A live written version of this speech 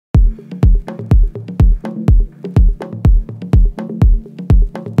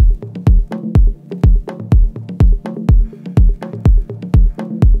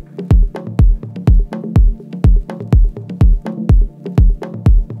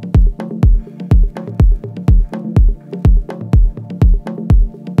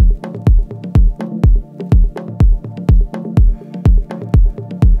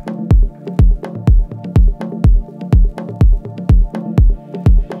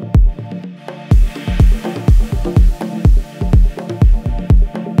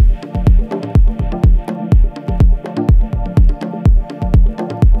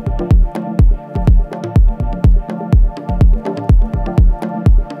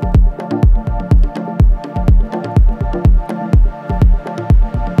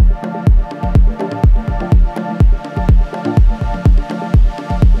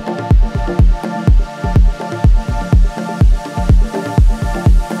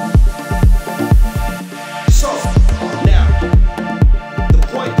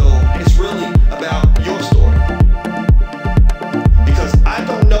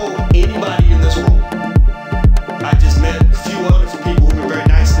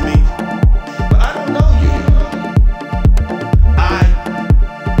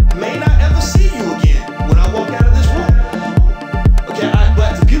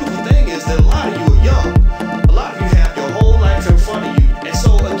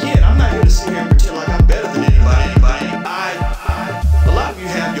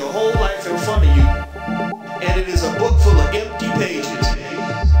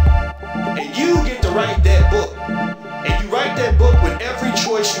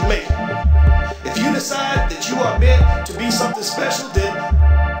something special, then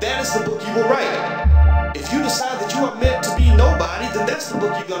that is the book you will write. If you decide that you are meant to be nobody, then that's the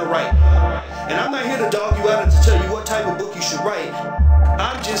book you're gonna write. And I'm not here to dog you out and to tell you what type of book you should write.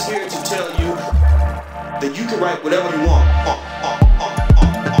 I'm just here to tell you that you can write whatever you want.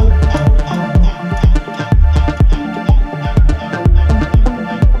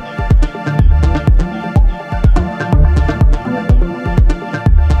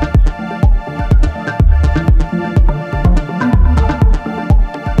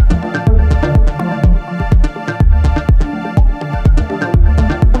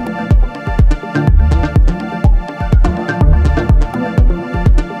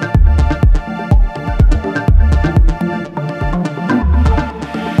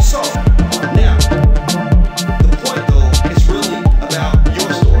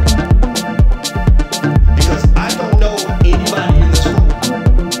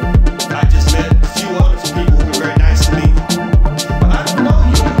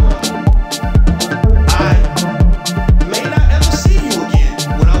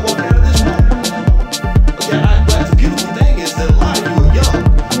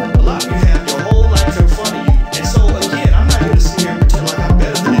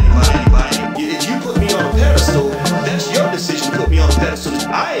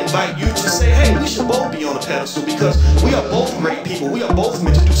 I invite you to say, hey, we should both be on a pedestal because we are both great people. We are both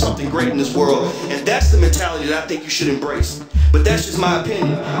meant to do something great in this world. And that's the mentality that I think you should embrace. But that's just my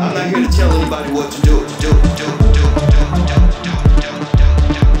opinion. I'm not here to tell anybody what to do.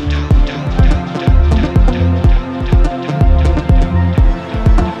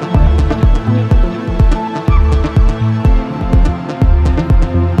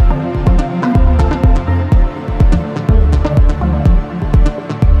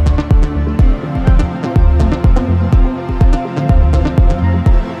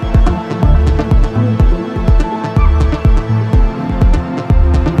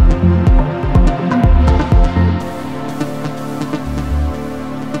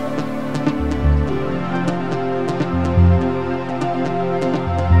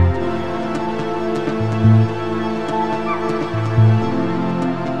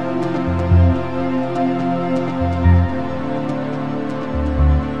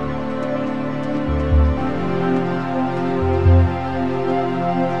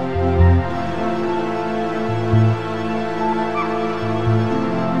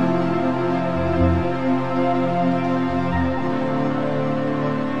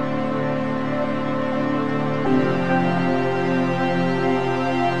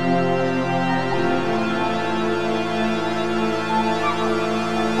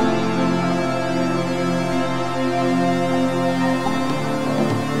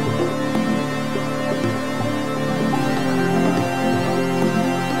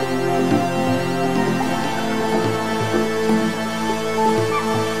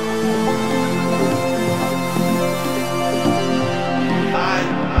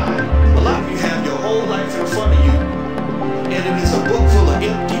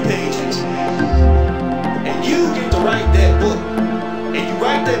 Empty pages, and you get to write that book, and you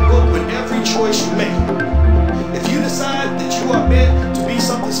write that book with every choice you make. If you decide that you are meant to be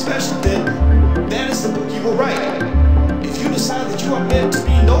something special, then that is the book you will write. If you decide that you are meant to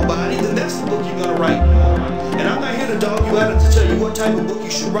be nobody, then that's the book you're gonna write. And I'm not here to dog you out and to tell you what type of book you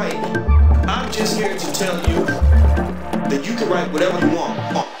should write. I'm just here to tell you that you can write whatever you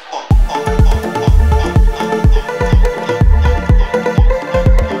want.